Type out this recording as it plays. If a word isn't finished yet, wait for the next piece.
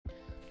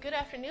Good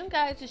afternoon,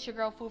 guys. It's your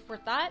girl Food for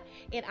Thought,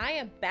 and I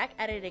am back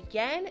at it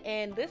again.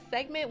 And this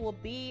segment will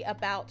be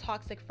about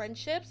toxic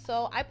friendships.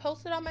 So I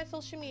posted on my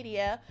social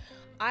media.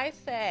 I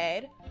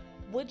said,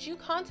 would you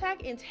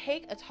contact and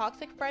take a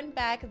toxic friend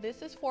back?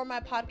 This is for my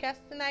podcast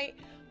tonight.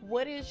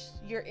 What is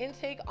your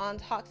intake on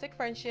toxic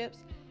friendships?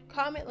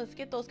 Comment. Let's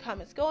get those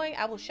comments going.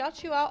 I will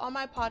shout you out on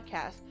my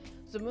podcast.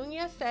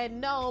 Zamunia said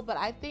no, but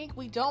I think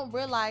we don't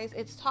realize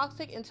it's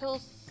toxic until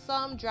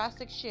some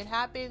drastic shit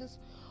happens,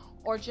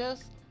 or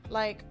just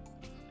like,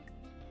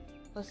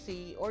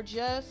 or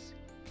just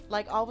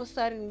like all of a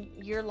sudden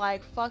you're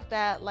like, fuck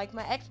that. Like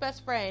my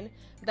ex-best friend,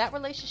 that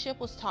relationship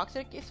was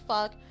toxic as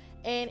fuck,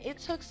 and it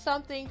took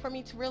something for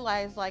me to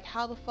realize, like,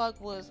 how the fuck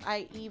was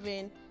I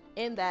even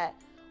in that,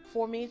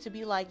 for me to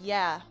be like,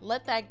 yeah,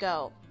 let that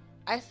go.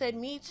 I said,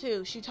 me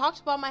too. She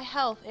talked about my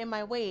health and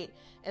my weight,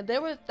 and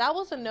that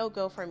was a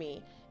no-go for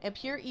me. And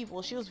pure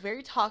evil. She was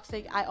very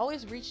toxic. I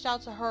always reached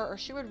out to her, or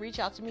she would reach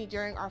out to me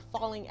during our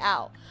falling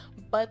out.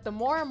 But the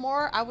more and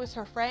more I was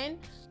her friend,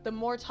 the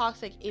more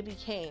toxic it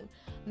became.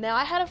 Now,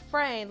 I had a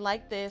friend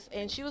like this,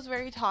 and she was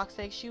very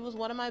toxic. She was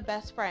one of my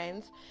best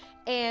friends,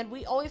 and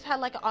we always had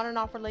like an on and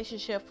off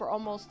relationship for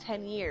almost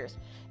 10 years.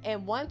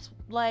 And once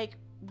like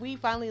we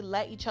finally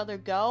let each other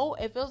go,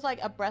 it feels like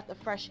a breath of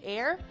fresh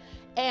air.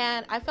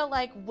 And I felt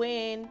like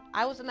when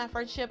I was in that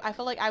friendship, I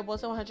felt like I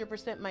wasn't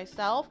 100%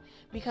 myself,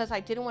 because I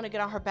didn't want to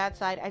get on her bad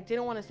side. I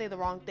didn't want to say the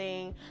wrong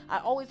thing. I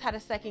always had a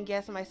second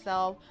guess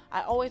myself.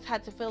 I always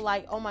had to feel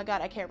like, oh my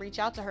God, I can't reach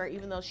out to her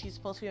even though she's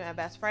supposed to be my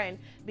best friend,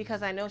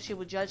 because I know she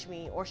would judge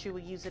me or she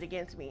would use it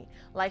against me.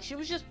 Like, she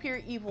was just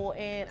pure evil.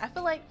 And I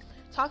feel like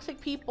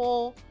toxic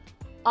people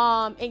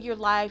in your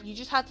life, you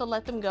just have to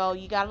let them go.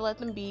 You got to let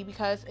them be,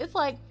 because it's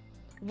like,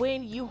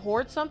 when you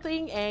hoard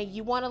something and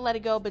you want to let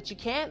it go but you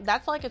can't,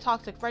 that's like a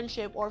toxic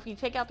friendship. Or if you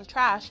take out the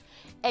trash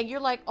and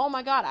you're like, oh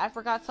my God, I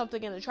forgot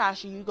something in the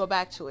trash, and you go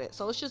back to it.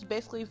 So it's just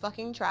basically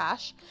fucking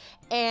trash.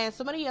 And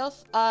somebody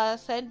else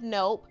said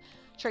nope.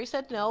 Trey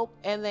said nope.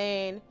 And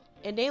then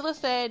Nayla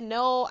said,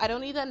 no, I don't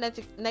need that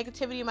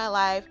negativity in my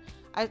life.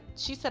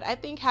 She said, I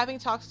think having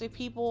toxic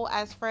people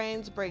as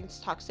friends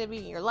brings toxicity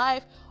in your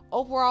life.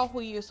 Overall,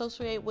 who you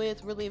associate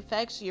with really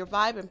affects your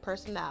vibe and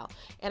personnel.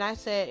 And I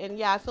said, and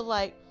yeah, I feel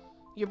like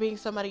you're being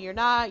somebody you're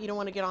not. You don't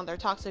want to get on their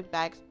toxic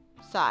back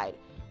side.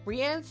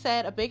 Rianne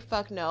said a big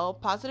fuck no.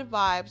 Positive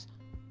vibes.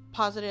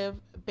 Positive,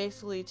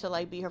 basically, to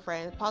like be her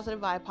friend. Positive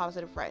vibe,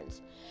 positive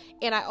friends.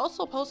 And I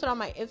also posted on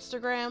my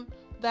Instagram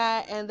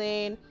that, and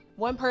then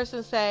one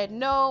person said,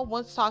 no,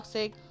 once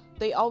toxic,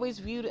 they always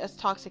viewed as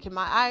toxic in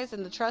my eyes,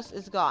 and the trust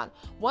is gone.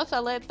 Once I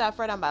let that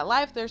friend out of my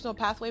life, there's no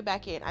pathway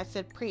back in. I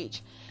said,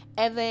 preach.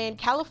 And then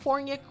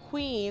California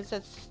Queen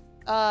says,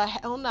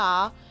 hell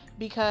nah.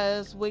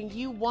 Because when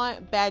you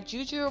want bad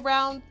juju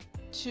around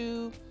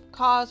to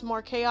cause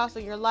more chaos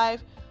in your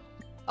life,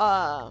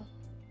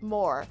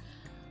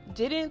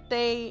 didn't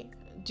they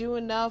do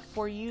enough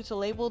for you to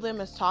label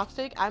them as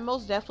toxic? I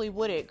most definitely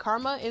wouldn't.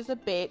 Karma is a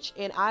bitch,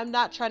 and I'm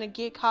not trying to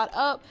get caught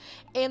up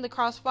in the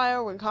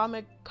crossfire when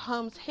karma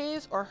comes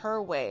his or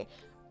her way.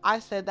 I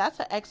said, that's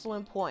an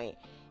excellent point.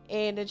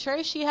 And then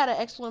Trey, she had an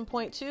excellent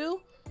point too.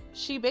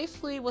 She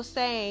basically was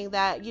saying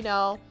that,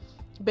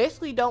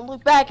 basically don't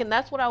look back. And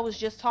that's what I was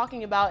just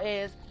talking about,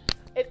 is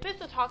if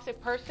it's a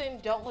toxic person,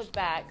 don't look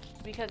back,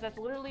 because that's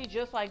literally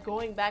just like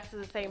going back to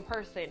the same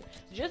person.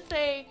 Just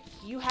say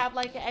you have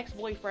like an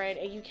ex-boyfriend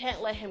and you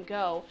can't let him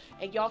go,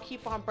 and y'all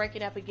keep on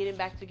breaking up and getting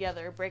back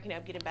together,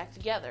 getting back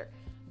together.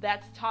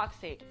 That's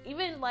toxic.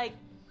 Even like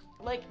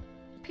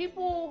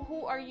people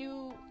who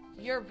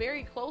you're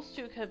very close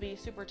to could be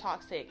super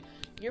toxic.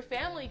 Your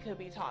family could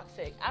be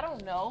toxic. I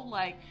don't know.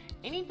 Like,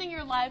 anything in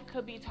your life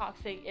could be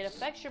toxic. It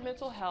affects your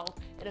mental health.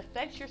 It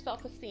affects your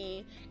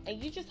self-esteem.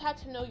 And you just have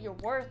to know your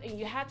worth. And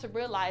you have to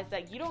realize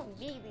that you don't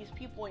need these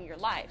people in your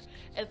life.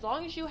 As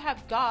long as you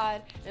have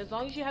God, as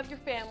long as you have your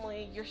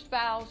family, your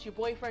spouse, your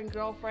boyfriend,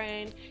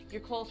 girlfriend,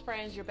 your close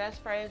friends, your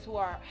best friends who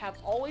have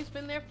always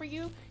been there for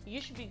you, you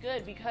should be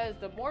good. Because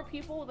the more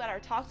people that are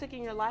toxic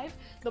in your life,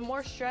 the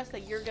more stressed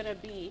that you're going to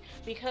be,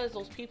 because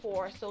those people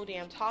are so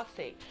damn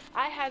toxic.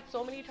 I had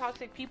so many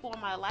toxic people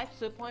in my life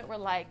to the point where,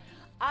 like,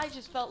 I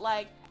just felt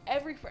like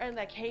every friend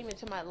that came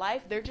into my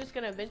life, they're just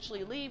going to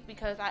eventually leave,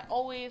 because I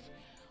always,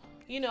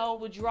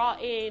 would draw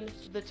in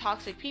the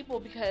toxic people,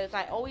 because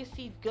I always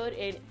see good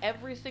in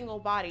every single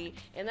body.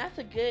 And that's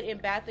a good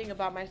and bad thing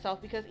about myself,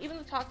 because even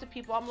the toxic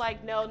people, I'm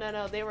like, no,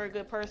 they were a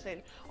good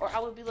person. Or I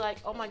would be like,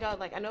 oh my God,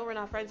 like, I know we're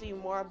not friends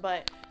anymore,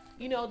 but,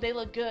 they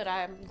look good.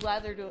 I'm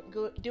glad they're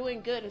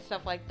doing good and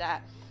stuff like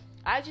that.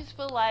 I just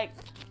feel like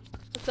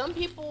some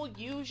people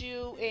use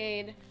you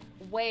in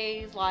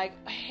ways like,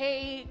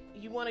 hey,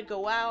 you want to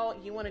go out,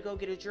 you want to go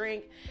get a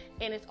drink,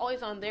 and it's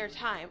always on their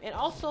time. And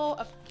also,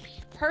 a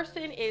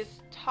person is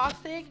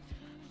toxic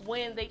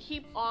when they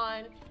keep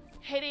on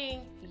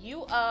hitting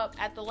you up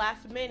at the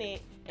last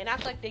minute and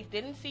act like they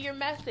didn't see your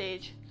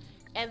message,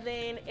 and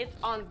then it's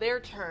on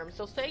their terms.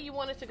 So say you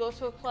wanted to go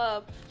to a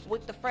club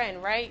with the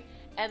friend, right?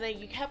 And then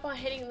you kept on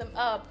hitting them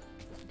up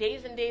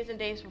days and days and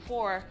days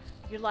before.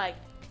 You're like,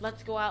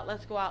 let's go out.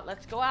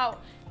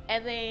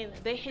 and then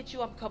they hit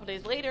you up a couple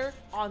days later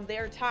on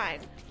their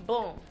time.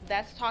 Boom,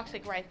 that's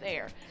toxic right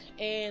there.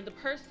 And the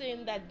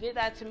person that did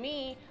that to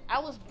me, I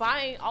was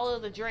buying all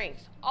of the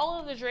drinks,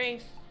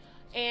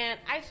 and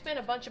I spent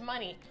a bunch of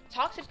money.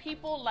 Toxic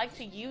people like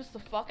to use the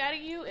fuck out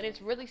of you, and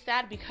it's really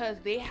sad because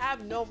they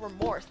have no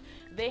remorse.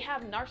 They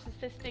have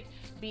narcissistic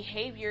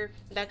behavior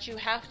that you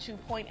have to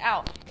point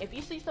out. If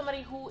you see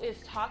somebody who is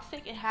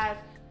toxic and has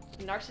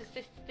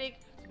narcissistic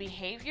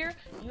behavior,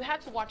 you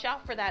have to watch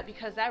out for that,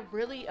 because that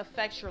really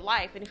affects your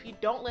life. And if you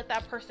don't let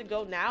that person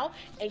go now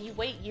and you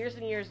wait years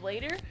and years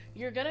later,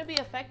 you're gonna be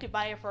affected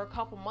by it for a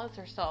couple months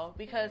or so.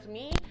 Because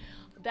me,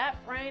 that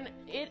friend,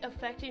 it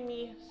affected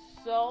me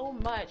so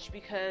much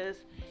because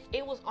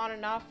it was on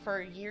and off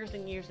for years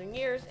and years and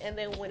years. And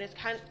then when it's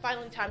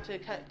finally time to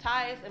cut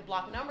ties and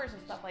block numbers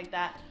and stuff like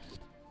that,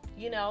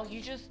 you know,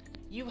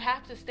 you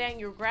have to stand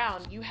your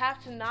ground. You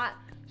have to not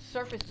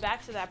surface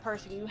back to that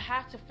person. You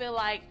have to feel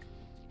like,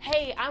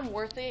 hey, I'm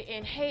worth it,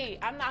 and hey,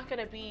 I'm not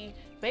gonna be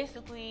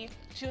basically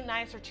too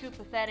nice or too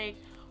pathetic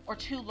or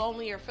too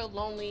lonely or feel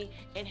lonely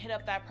and hit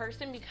up that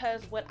person.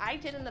 Because what I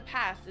did in the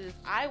past is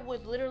I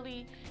would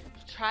literally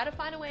try to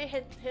find a way to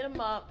hit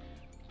them up,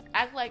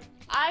 act like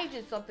I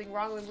did something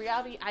wrong, when in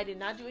reality I did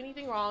not do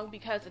anything wrong,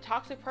 because a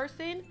toxic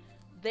person,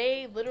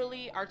 they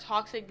literally are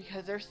toxic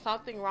because there's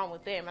something wrong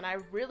with them. And I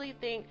really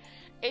think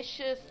it's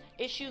just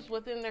issues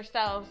within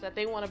themselves that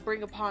they want to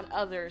bring upon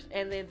others,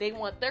 and then they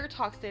want their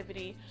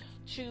toxicity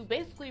to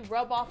basically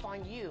rub off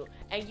on you.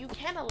 And you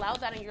can't allow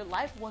that in your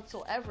life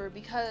whatsoever,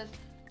 because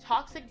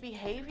toxic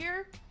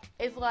behavior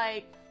is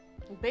like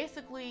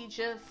basically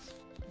just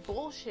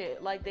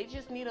bullshit. Like, they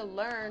just need to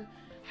learn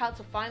how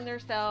to find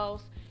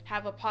themselves,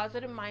 have a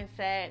positive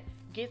mindset,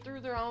 get through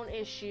their own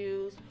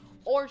issues,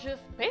 or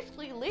just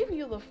basically leave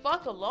you the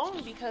fuck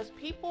alone, because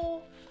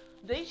people,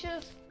 they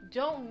just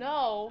don't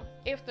know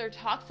if they're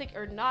toxic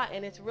or not,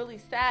 and it's really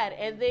sad.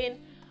 And then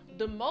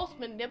the most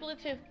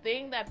manipulative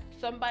thing that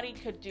somebody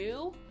could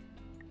do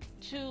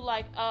to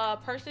like a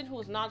person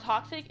who is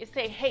non-toxic is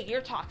say, hey,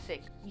 you're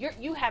toxic,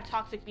 you have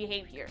toxic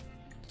behavior,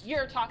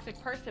 you're a toxic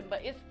person.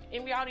 But it's,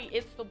 in reality,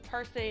 it's the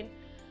person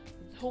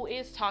who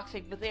is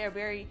toxic, but they are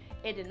very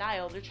in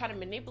denial. They're trying to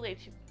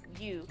manipulate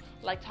you.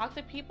 Like,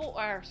 toxic people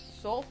are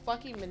so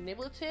fucking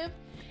manipulative.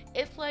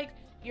 It's like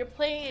you're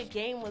playing a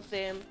game with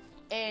them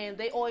and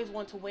they always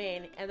want to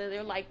win, and then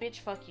they're like, bitch,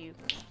 fuck you,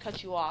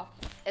 cut you off,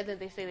 and then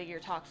they say that you're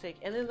toxic,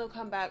 and then they'll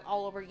come back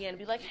all over again and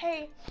be like,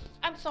 hey,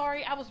 I'm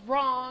sorry, I was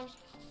wrong,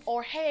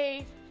 or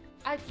hey,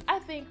 I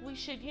think we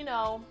should, you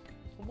know,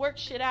 work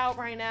shit out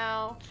right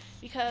now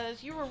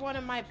because you were one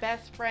of my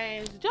best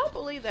friends. Don't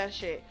believe that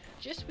shit.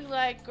 Just be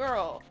like,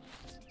 girl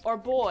or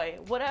boy,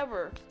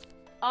 whatever,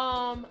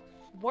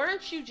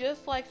 weren't you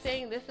just like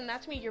saying this and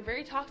that to me? You're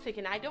very toxic,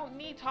 and I don't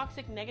need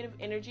toxic negative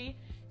energy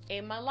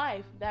in my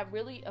life. That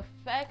really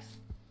affects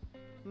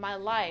my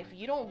life.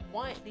 You don't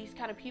want these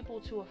kind of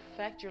people to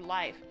affect your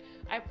life.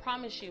 I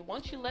promise you,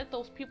 once you let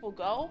those people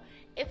go,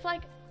 it's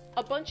like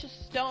a bunch of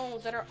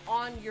stones that are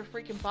on your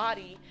freaking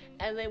body,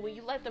 and then when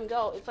you let them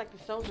go, it's like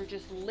the stones are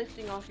just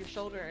lifting off your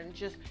shoulder, and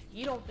just,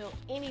 you don't feel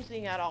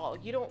anything at all.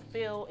 You don't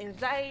feel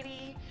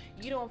anxiety,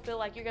 you don't feel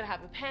like you're gonna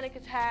have a panic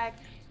attack,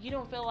 you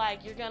don't feel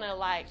like you're gonna,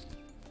 like,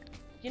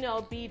 you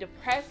know, be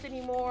depressed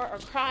anymore, or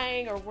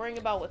crying, or worrying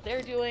about what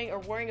they're doing, or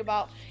worrying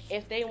about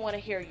if they want to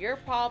hear your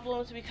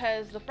problems.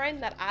 Because the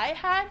friend that I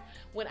had,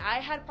 when I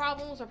had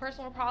problems or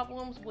personal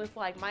problems with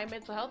like my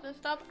mental health and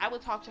stuff, I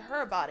would talk to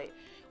her about it.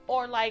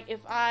 Or like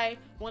if I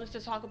wanted to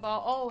talk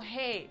about, oh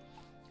hey,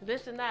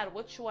 this and that,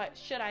 what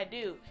should I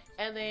do?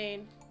 And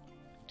then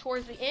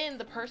towards the end,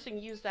 the person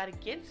used that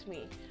against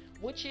me,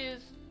 which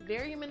is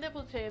very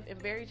manipulative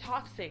and very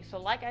toxic. So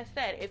like I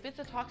said, if it's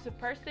a toxic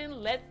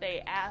person, let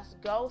they ass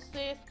go,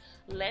 sis.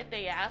 Let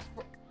they ass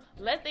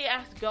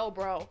go,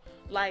 bro.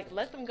 Like,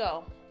 let them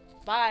go.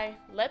 Bye.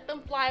 Let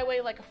them fly away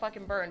like a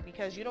fucking bird,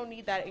 because you don't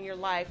need that in your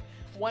life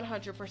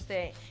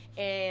 100%.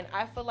 And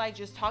I feel like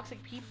just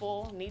toxic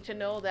people need to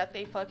know that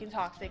they fucking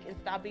toxic, and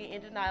stop being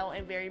in denial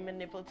and very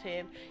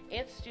manipulative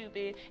and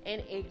stupid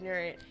and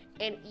ignorant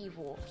and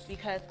evil,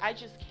 because I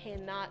just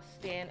cannot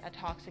stand a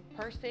toxic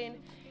person.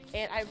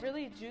 And I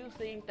really do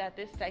think that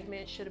this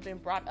segment should have been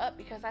brought up,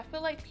 because I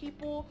feel like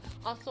people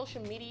on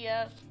social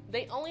media,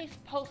 they only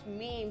post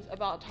memes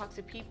about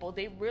toxic people.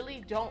 They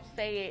really don't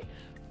say it,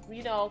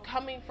 you know,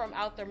 coming from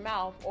out their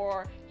mouth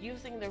or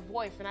using their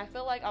voice. And I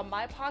feel like on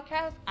my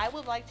podcast, I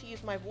would like to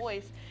use my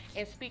voice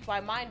and speak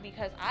my mind,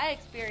 because I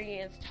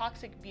experience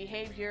toxic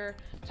behavior,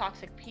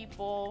 toxic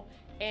people,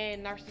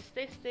 and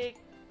narcissistic,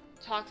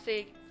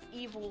 toxic,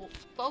 evil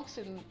folks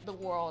in the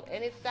world.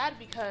 And it's sad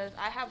because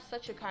I have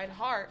such a kind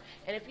heart,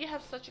 and if you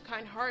have such a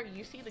kind heart,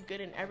 you see the good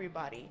in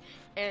everybody.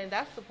 And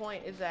that's the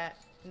point, is that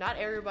not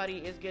everybody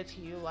is good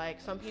to you.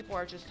 Like, some people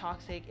are just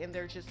toxic, and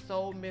they're just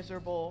so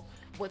miserable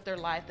with their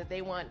life that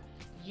they want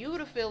you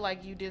to feel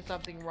like you did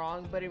something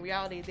wrong, but in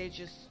reality they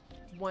just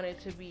wanted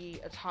to be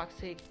a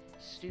toxic,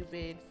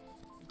 stupid,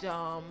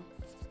 dumb,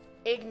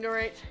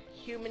 ignorant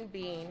human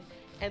being.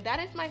 And that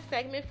is my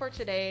segment for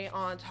today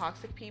on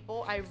toxic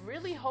people. I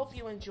really hope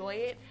you enjoy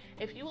it.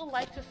 If you would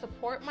like to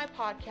support my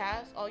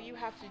podcast, all you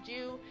have to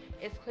do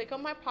is click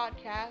on my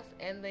podcast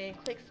and then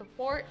click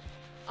support.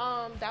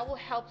 That will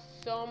help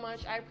so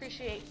much. I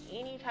appreciate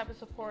any type of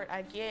support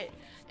I get.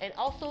 And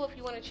also, if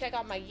you want to check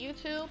out my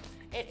YouTube,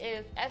 it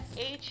is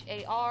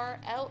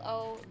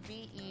SHARLOVELY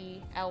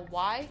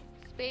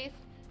space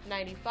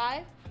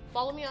 95.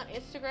 Follow me on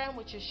Instagram,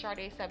 which is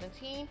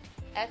Sharday17,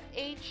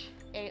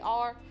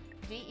 SHARDEY17.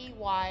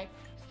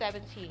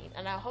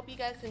 And I hope you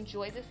guys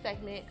enjoy this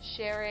segment.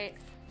 Share it.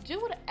 Do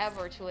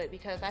whatever to it,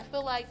 because I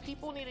feel like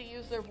people need to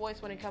use their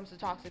voice when it comes to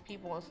toxic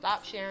people and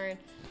stop sharing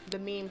the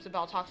memes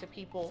about toxic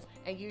people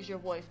and use your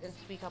voice and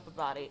speak up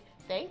about it.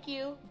 Thank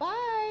you.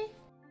 Bye.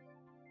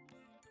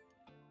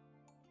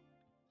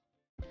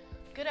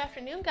 Good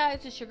afternoon,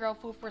 guys. It's your girl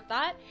Food for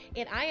Thought,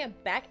 and I am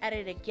back at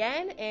it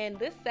again. And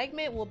this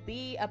segment will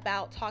be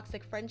about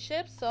toxic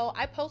friendships. So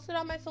I posted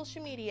on my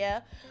social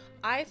media.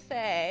 I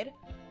said,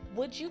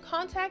 would you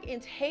contact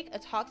and take a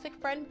toxic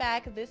friend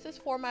back? This is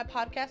for my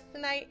podcast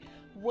tonight.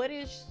 What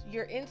is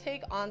your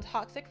intake on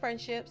toxic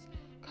friendships?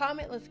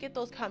 Comment. Let's get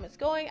those comments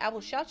going. I will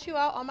shout you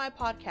out on my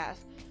podcast.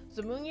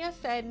 Zamunia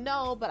said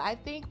no, but I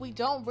think we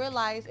don't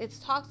realize it's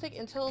toxic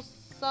until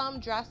some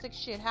drastic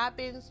shit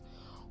happens,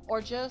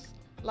 or just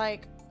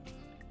like,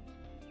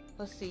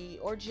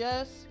 or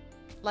just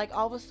like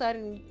all of a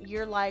sudden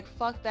you're like,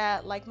 fuck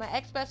that. Like my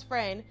ex-best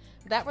friend,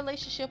 that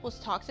relationship was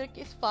toxic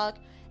as fuck,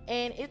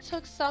 and it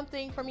took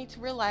something for me to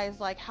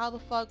realize, like, how the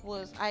fuck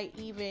was I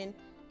even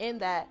in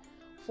that,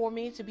 for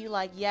me to be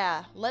like,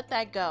 yeah, let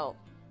that go.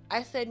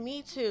 I said,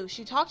 me too.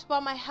 She talked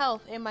about my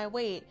health and my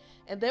weight,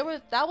 and that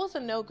was a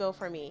no-go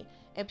for me.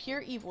 And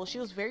pure evil. She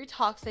was very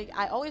toxic.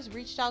 I always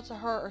reached out to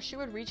her, or she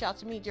would reach out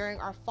to me during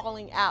our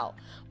falling out.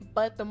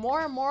 But the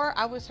more and more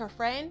I was her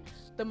friend,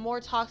 the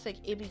more toxic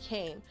it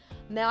became.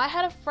 Now, I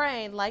had a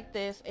friend like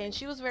this, and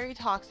she was very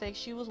toxic.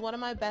 She was one of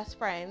my best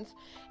friends,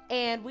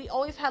 and we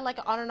always had like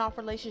an on and off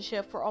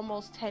relationship for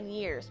almost 10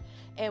 years.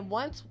 And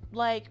once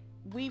like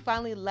we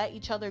finally let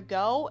each other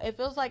go, it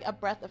feels like a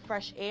breath of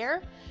fresh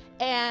air.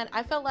 And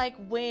I felt like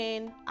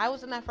when I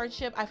was in that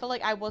friendship, I felt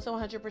like I wasn't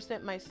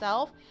 100%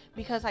 myself,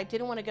 because I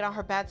didn't want to get on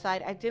her bad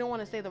side. I didn't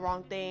want to say the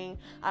wrong thing.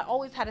 I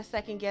always had a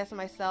second guess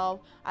myself.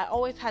 I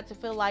always had to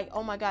feel like,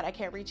 oh my God, I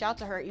can't reach out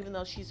to her even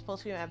though she's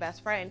supposed to be my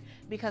best friend,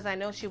 because I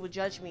know she would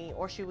judge me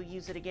or she would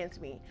use it against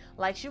me.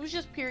 Like, she was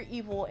just pure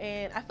evil.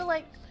 And I feel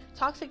like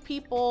toxic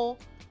people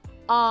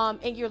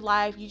in your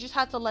life, you just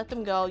have to let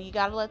them go. You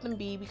got to let them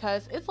be,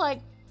 because it's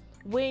like,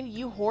 when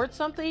you hoard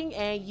something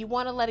and you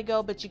want to let it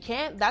go but you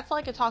can't, that's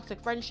like a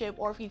toxic friendship.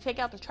 Or if you take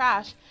out the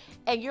trash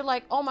and you're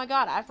like, oh my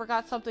God, I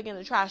forgot something in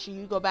the trash, and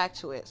you go back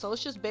to it. So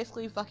it's just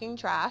basically fucking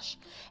trash.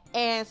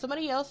 And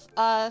somebody else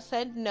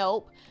said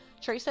nope.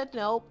 Trey said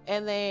nope.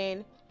 And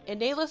then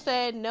Nayla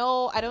said,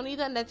 no, I don't need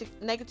that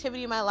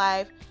negativity in my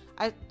life.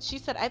 She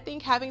said, I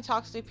think having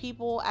toxic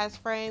people as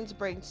friends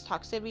brings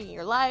toxicity in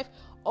your life.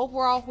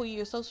 Overall, who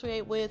you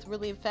associate with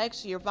really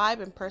affects your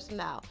vibe and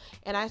personnel.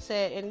 And I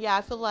said, and yeah,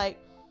 I feel like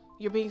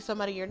you're being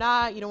somebody you're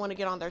not. You don't want to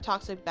get on their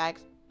toxic back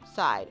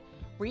side.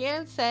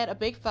 Rianne said a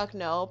big fuck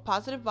no.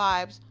 Positive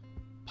vibes.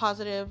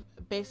 Positive,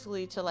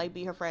 basically, to like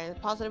be her friend.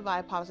 Positive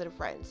vibe, positive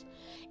friends.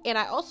 And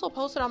I also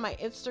posted on my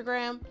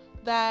Instagram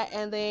that,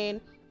 and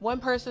then one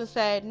person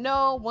said,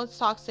 no, once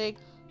toxic,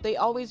 they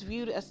always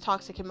viewed as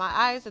toxic in my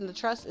eyes, and the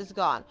trust is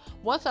gone.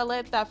 Once I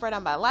let that friend out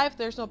of my life,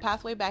 there's no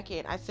pathway back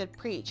in. I said,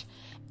 preach.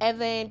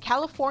 And then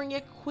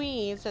California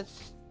Queen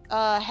says,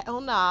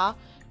 hell nah.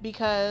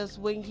 Because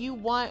when you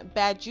want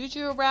bad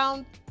juju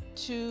around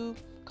to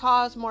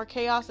cause more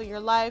chaos in your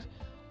life,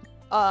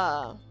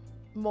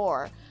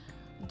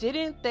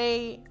 didn't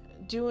they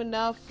do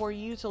enough for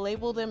you to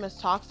label them as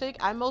toxic?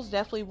 I most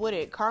definitely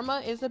wouldn't.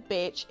 Karma is a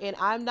bitch, and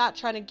I'm not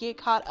trying to get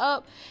caught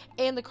up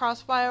in the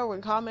crossfire when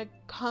karma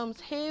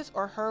comes his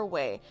or her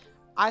way.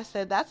 I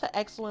said, that's an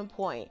excellent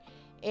point.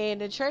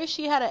 And Trey,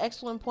 she had an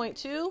excellent point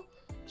too.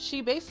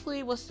 She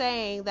basically was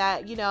saying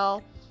that,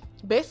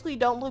 basically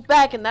don't look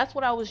back. And that's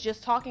what I was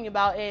just talking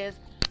about, is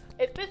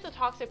if it's a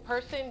toxic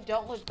person,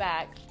 don't look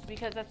back,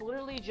 because that's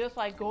literally just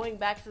like going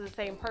back to the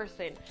same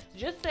person.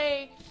 Just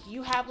say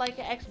you have like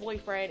an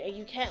ex-boyfriend and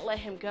you can't let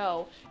him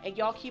go, and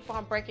y'all keep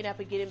on breaking up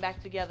and getting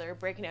back together,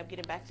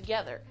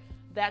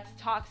 that's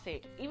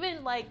toxic.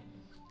 Even like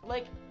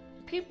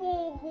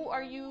people who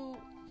are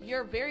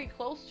you're very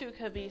close to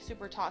could be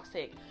super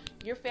toxic.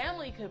 Your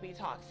family could be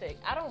toxic.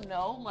 I don't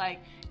know, like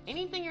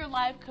anything in your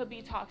life could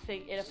be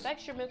toxic. It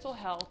affects your mental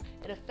health.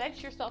 It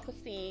affects your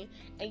self-esteem.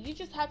 And you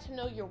just have to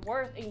know your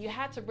worth, and you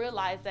have to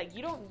realize that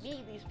you don't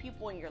need these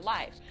people in your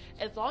life.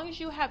 As long as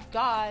you have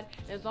God,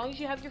 as long as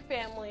you have your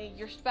family,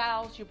 your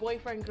spouse, your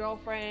boyfriend,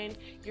 girlfriend,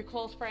 your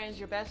close friends,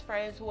 your best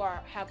friends who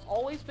have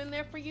always been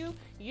there for you,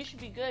 you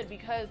should be good.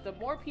 Because the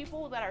more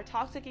people that are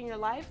toxic in your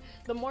life,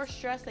 the more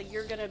stressed that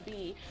you're gonna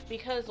be,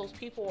 because those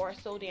people are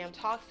so damn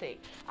toxic.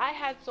 I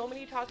had so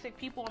many toxic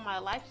people in my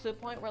life to the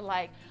point where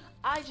like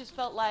I just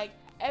felt like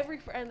every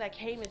friend that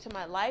came into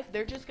my life,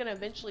 they're just gonna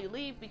eventually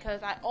leave,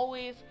 because I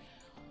always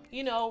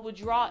would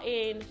draw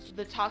in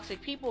the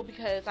toxic people,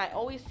 because I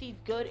always see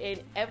good in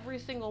every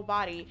single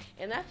body.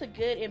 And that's a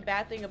good and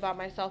bad thing about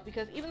myself,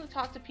 because even the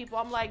toxic people,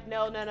 I'm like,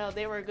 no,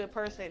 they were a good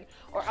person.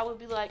 Or I would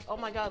be like, oh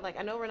my God, like,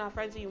 I know we're not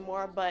friends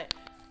anymore, but,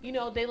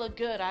 they look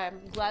good.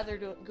 I'm glad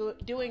they're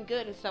doing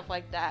good and stuff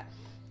like that.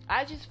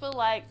 I just feel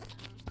like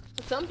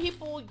some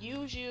people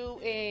use you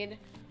in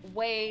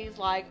ways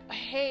like,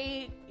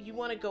 hey, you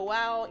want to go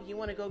out, you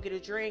want to go get a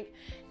drink,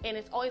 and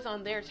it's always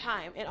on their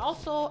time. And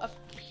also, a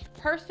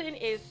person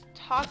is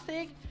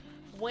toxic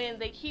when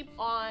they keep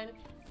on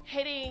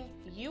hitting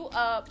you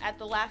up at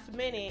the last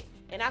minute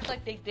and act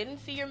like they didn't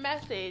see your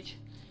message,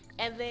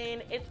 and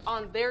then it's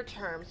on their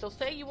terms. So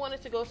say you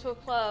wanted to go to a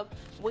club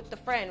with the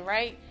friend,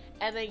 right?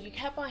 And then you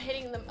kept on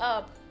hitting them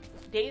up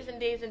days and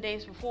days and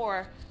days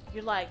before.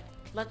 You're like,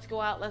 let's go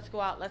out.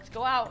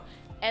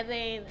 And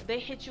then they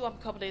hit you up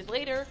a couple days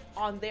later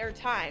on their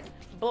time.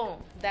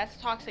 Boom. That's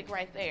toxic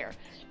right there.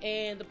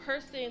 And the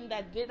person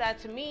that did that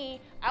to me,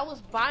 I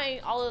was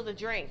buying all of the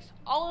drinks,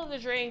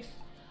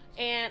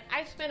 and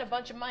I spent a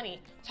bunch of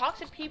money.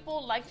 Toxic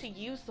people like to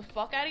use the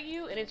fuck out of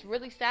you, and it's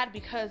really sad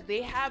because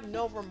they have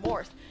no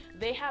remorse.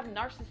 They have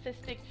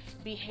narcissistic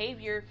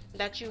behavior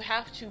that you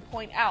have to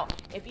point out.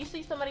 If you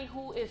see somebody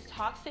who is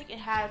toxic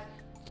and has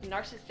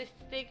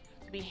narcissistic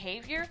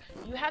behavior,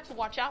 you have to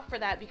watch out for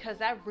that, because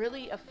that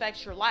really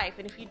affects your life.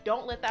 And if you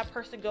don't let that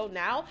person go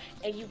now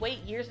and you wait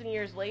years and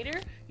years later,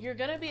 you're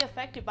gonna be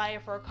affected by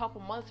it for a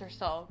couple months or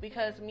so.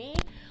 Because me,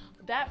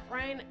 that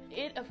friend,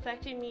 it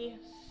affected me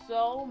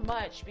so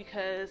much,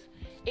 because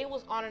it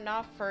was on and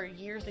off for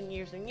years and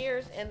years and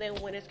years. And then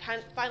when it's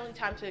finally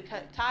time to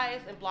cut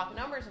ties and block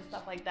numbers and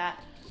stuff like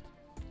that,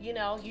 you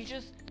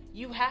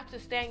have to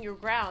stand your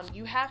ground.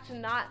 You have to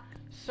not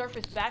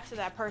surface back to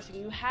that person.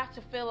 You have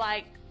to feel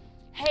like,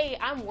 hey,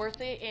 I'm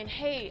worth it, and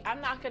hey,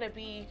 I'm not gonna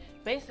be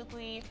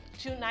basically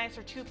too nice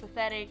or too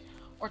pathetic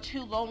or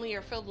too lonely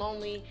or feel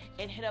lonely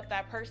and hit up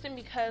that person.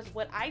 Because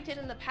what I did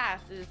in the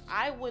past is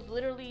I would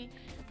literally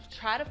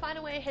try to find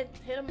a way to hit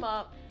them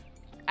up,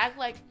 act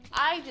like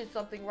I did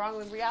something wrong,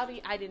 when in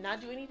reality I did not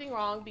do anything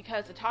wrong,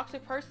 because a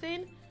toxic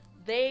person,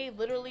 they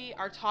literally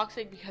are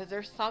toxic because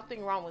there's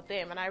something wrong with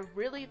them. And I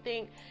really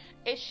think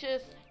it's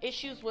just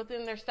issues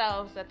within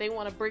themselves that they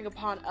want to bring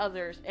upon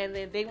others, and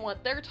then they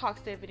want their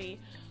toxicity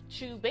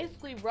to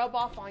basically rub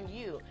off on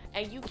you.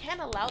 And you can't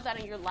allow that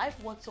in your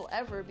life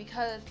whatsoever,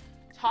 because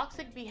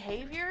toxic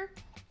behavior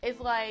is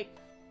like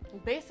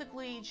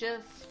basically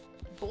just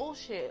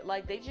bullshit.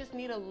 Like, they just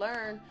need to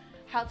learn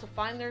how to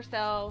find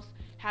themselves,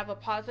 have a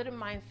positive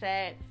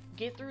mindset,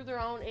 get through their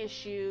own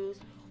issues,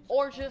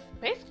 or just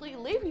basically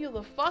leave you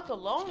the fuck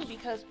alone,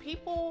 because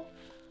people,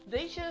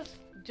 they just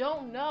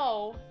don't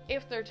know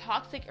if they're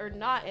toxic or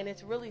not. And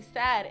it's really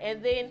sad.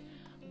 And then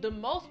the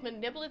most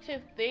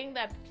manipulative thing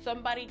that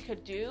somebody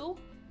could do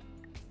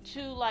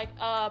to like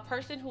a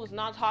person who is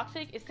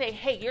non-toxic is say,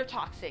 hey, you're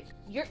toxic.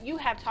 You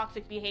have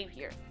toxic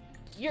behavior.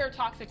 You're a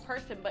toxic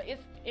person. But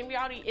it's in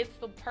reality, it's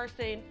the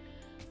person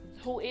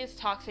who is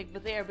toxic,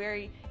 but they are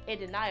very in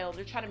denial.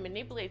 They're trying to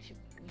manipulate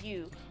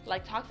you.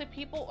 Like, toxic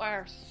people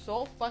are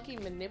so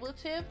fucking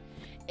manipulative.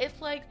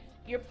 It's like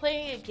you're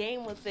playing a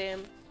game with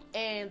them,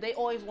 and they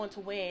always want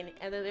to win,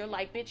 and then they're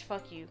like, bitch,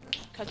 fuck you,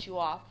 cut you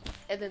off,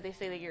 and then they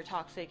say that you're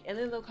toxic, and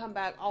then they'll come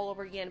back all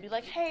over again and be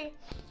like, hey,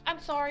 I'm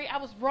sorry, I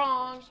was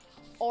wrong,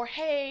 or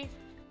hey,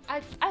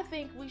 I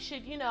think we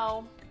should,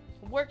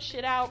 work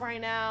shit out right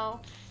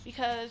now,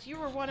 because you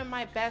were one of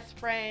my best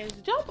friends.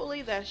 Don't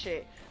believe that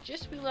shit.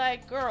 Just be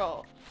like,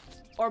 girl,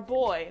 or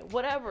boy,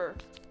 whatever,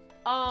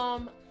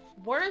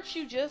 weren't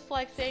you just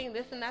like saying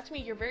this and that to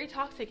me? You're very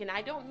toxic, and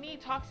I don't need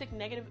toxic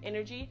negative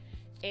energy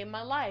in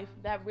my life.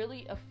 That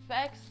really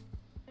affects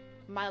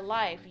my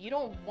life. You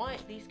don't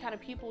want these kind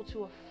of people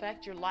to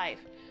affect your life.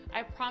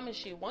 I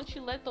promise you, once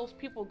you let those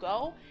people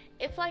go,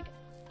 it's like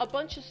a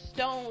bunch of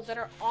stones that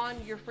are on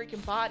your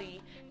freaking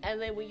body,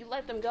 and then when you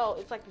let them go,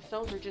 it's like the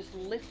stones are just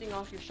lifting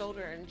off your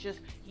shoulder, and just,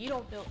 you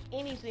don't feel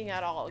anything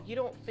at all. You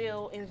don't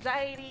feel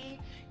anxiety.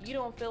 You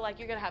don't feel like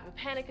you're gonna have a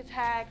panic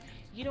attack.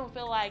 You don't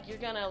feel like you're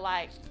gonna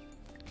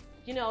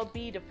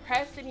be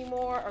depressed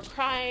anymore, or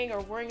crying, or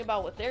worrying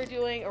about what they're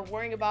doing, or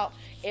worrying about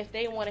if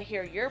they want to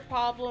hear your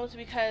problems.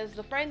 Because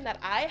the friend that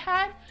I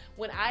had,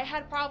 when I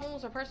had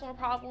problems or personal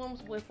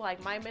problems with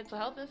like my mental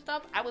health and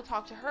stuff, I would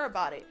talk to her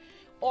about it.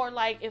 Or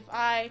like if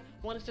I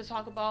wanted to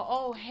talk about,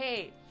 oh,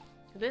 hey,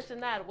 this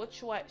and that, what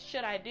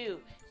should I do?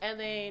 And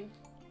then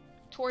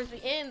towards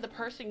the end, the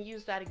person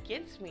used that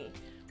against me,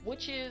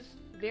 which is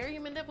very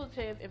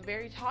manipulative and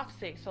very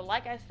toxic. So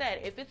like I said,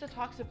 if it's a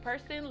toxic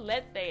person,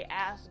 let they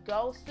ass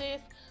go,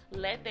 sis.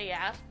 Let they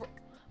ass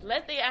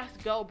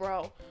go,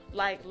 bro.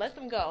 Like, let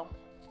them go.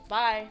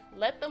 Bye.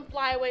 Let them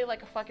fly away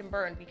like a fucking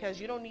bird, because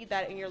you don't need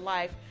that in your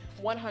life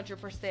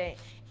 100%.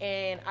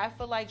 And I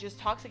feel like just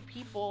toxic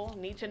people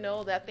need to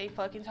know that they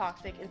fucking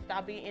toxic and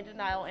stop being in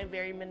denial and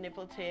very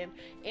manipulative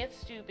and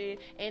stupid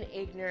and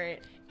ignorant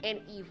and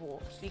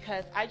evil,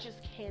 because I just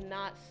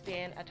cannot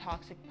stand a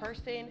toxic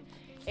person.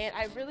 And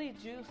I really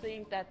do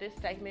think that this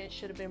segment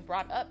should have been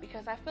brought up,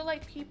 because I feel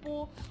like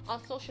people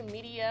on social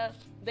media,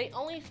 they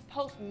only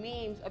post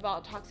memes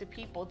about toxic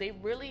people. They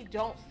really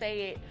don't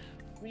say it,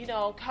 you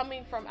know,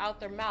 coming from out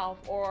their mouth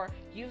or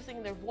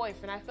using their voice.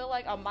 And I feel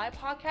like on my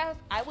podcast,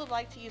 I would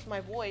like to use my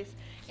voice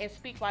and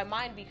speak my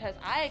mind, because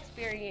I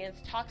experience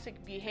toxic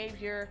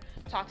behavior,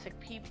 toxic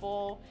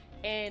people,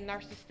 and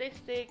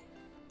narcissistic,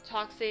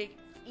 toxic,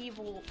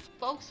 evil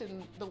folks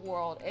in the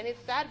world. And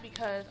it's sad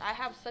because I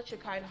have such a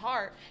kind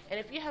heart, and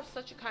if you have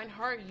such a kind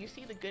heart, you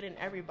see the good in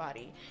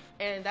everybody.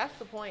 And that's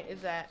the point,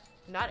 is that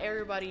not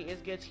everybody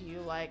is good to you.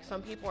 Like,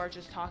 some people are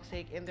just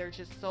toxic and they're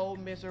just so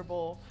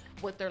miserable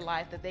with their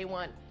life that they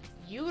want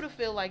you to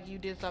feel like you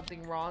did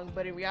something wrong,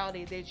 but in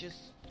reality they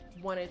just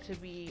wanted to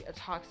be a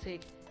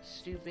toxic,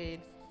 stupid,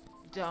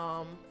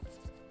 dumb,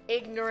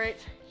 ignorant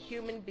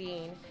human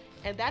being.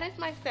 And that is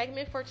my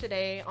segment for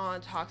today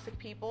on toxic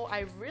people.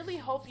 I really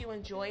hope you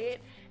enjoy it.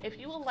 If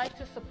you would like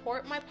to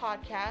support my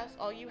podcast,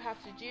 all you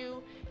have to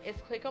do is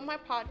click on my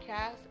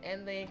podcast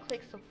and then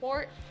click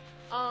support.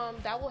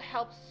 That will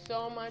help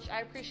so much.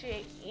 I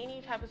appreciate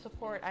any type of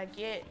support I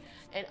get.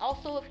 And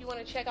also, if you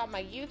want to check out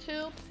my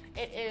YouTube,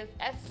 it is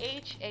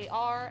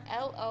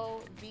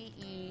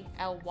SHARLOVELY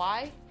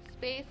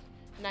space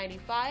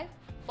 95.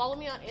 Follow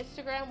me on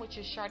Instagram, which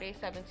is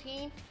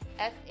Sharday17,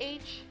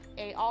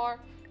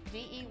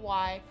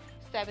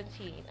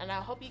 SHARDEY17. And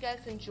I hope you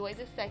guys enjoy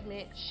this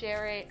segment.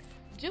 Share it.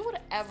 Do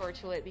whatever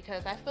to it,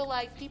 because I feel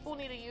like people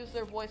need to use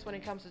their voice when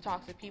it comes to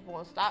toxic people,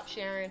 and stop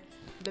sharing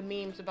the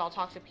memes about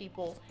toxic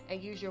people and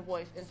use your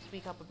voice and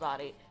speak up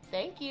about it.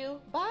 Thank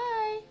you.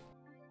 Bye.